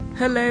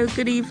Hello,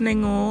 good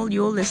evening all.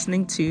 You're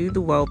listening to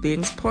the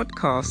Wellbeings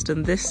podcast,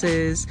 and this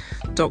is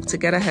Dr.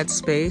 Get a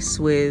Headspace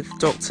with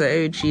Dr.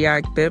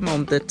 Osita Agbim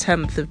on the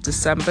 10th of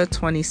December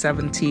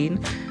 2017.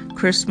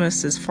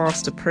 Christmas is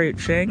fast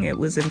approaching. It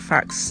was in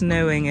fact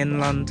snowing in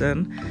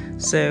London,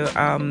 so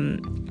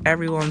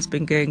everyone's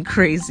been going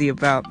crazy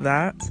about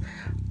that.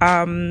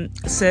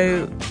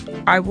 So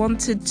I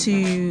wanted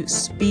to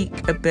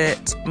speak a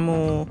bit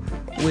more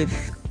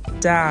with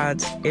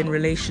Dad in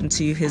relation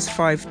to his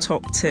 5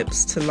 top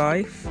tips to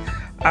life,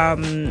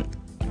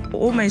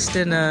 almost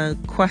in a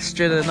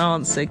question and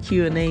answer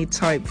Q&A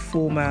type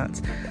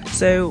format.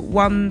 So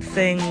one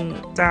thing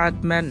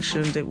Dad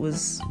mentioned, it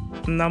was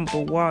number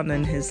 1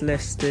 in his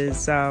list,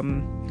 is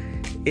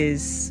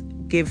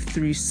give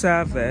through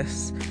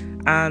service.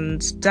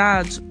 And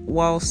Dad,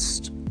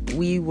 whilst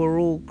we were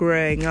all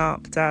growing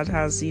up, Dad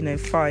has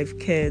 5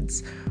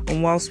 kids,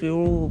 and whilst we were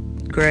all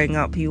growing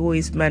up, he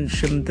always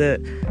mentioned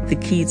that the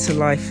key to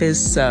life is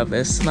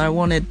service. And I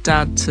wanted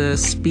Dad to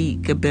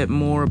speak a bit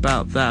more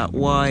about that,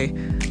 why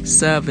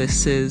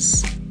service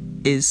is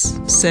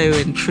so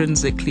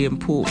intrinsically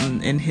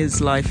important in his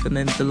life and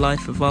in the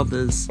life of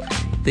others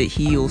that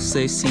he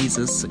also sees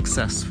as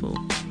successful.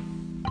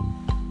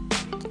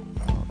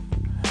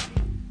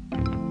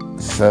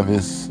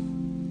 Service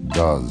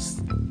does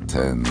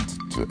tend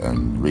to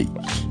enrich.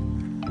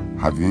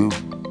 Have you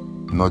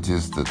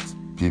noticed that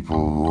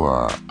people who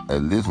are a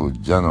little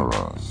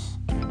generous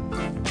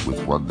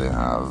with what they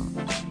have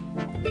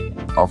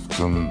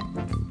often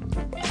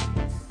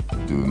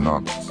do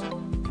not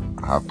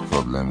have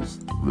problems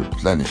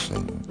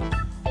replenishing?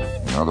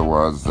 In other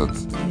words, that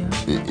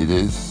it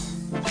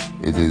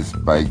is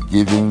by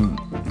giving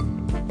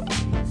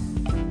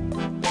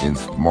in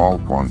small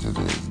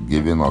quantities,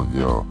 giving of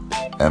your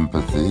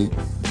empathy,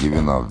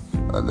 giving of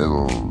a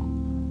little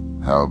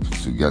help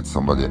to get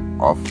somebody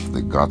off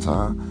the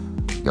gutter,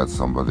 get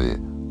somebody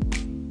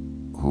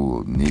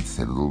who needs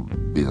a little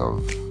bit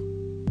of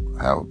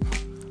help.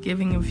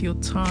 Giving of your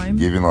time,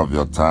 you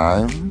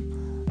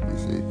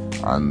see,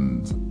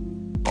 and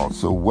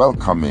also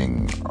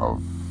welcoming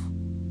of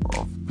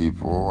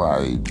people.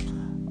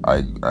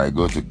 I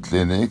go to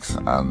clinics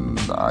and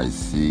I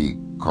see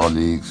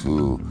colleagues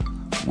who,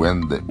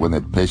 when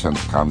a patient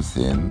comes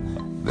in,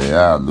 they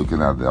are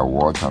looking at their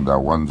watch and they're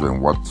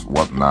wondering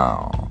what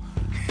now.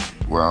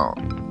 Well,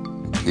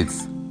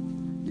 it's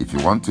if you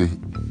want to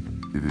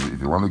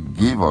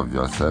give of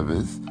your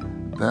service,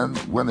 then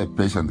when a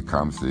patient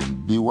comes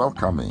in, be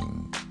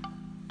welcoming.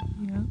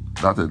 Yeah.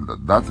 That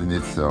in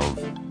itself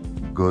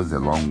goes a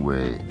long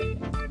way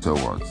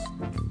towards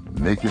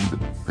making the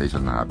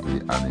patient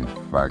happy and in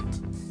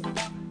fact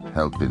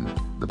helping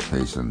the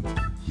patient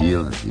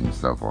heal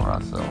himself or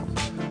herself.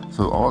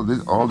 So all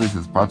this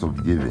is part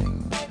of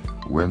giving.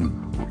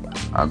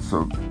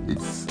 So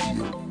it's,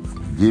 you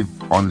give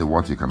only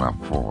what you can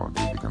afford.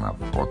 If you can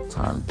afford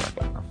time, if you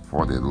can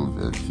afford a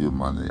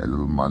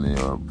little money.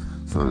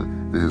 So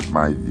this is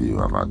my view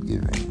about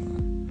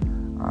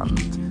giving. And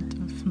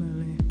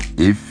definitely.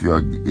 If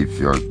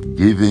you're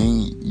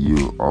giving,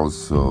 you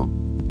also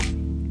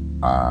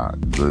are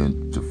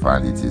going to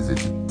find it easy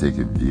to take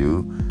a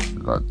view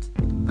that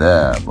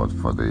there, but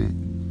for the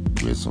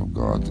grace of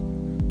God,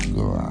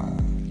 go on.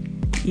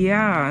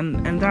 Yeah,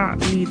 and that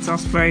leads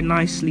us very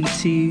nicely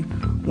to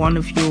one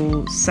of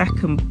your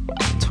second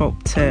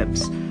top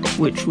tips,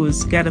 which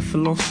was get a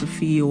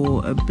philosophy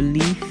or a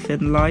belief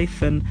in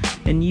life. And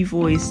you've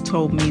always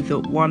told me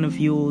that one of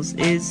yours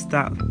is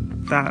that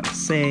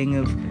saying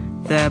of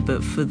there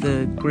but for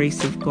the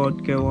grace of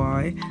God go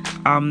I.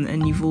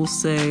 And you've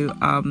also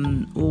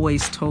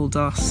always told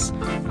us,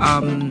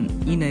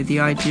 the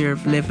idea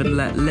of live and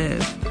let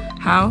live.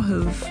 How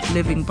have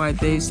living by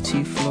those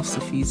 2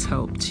 philosophies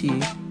helped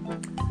you?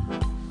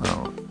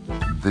 Well,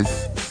 this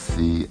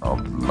sea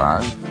of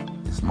life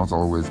is not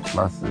always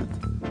placid.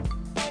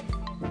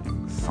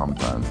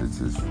 Sometimes it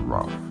is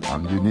rough,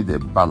 and you need a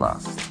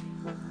ballast.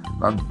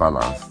 That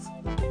ballast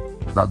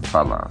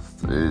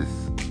is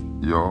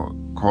your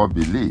core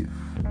belief,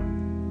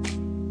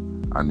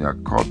 and your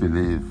core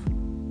belief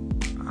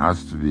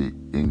has to be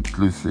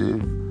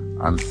inclusive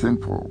and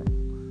simple.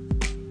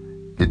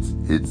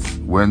 It's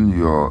when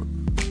you're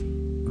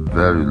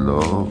very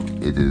low,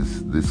 it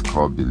is this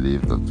core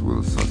belief that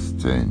will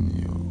sustain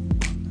you.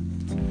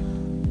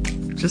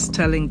 Just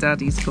telling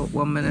Dad he's got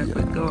 1 minute,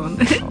 but go on.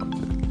 Okay.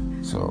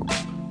 So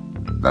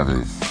that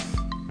is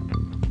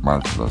my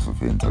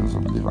philosophy in terms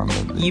of live and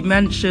let live. You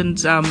mentioned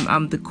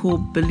the core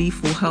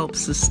belief will help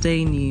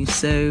sustain you.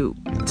 So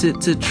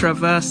to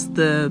traverse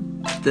the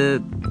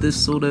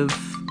sort of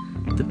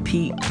the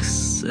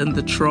peaks and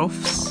the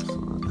troughs.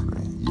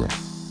 Absolutely.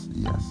 Yes,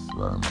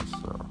 very much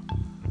so.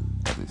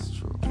 That is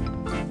true.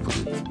 Put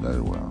it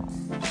very well.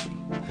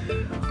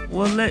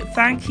 Well, look,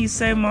 thank you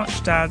so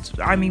much, Dad.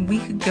 I mean, we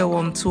could go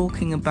on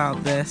talking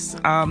about this.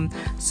 We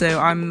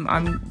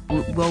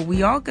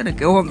are going to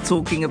go on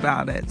talking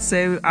about it.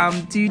 So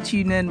do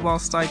tune in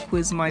whilst I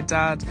quiz my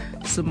dad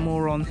some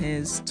more on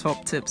his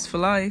top tips for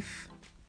life.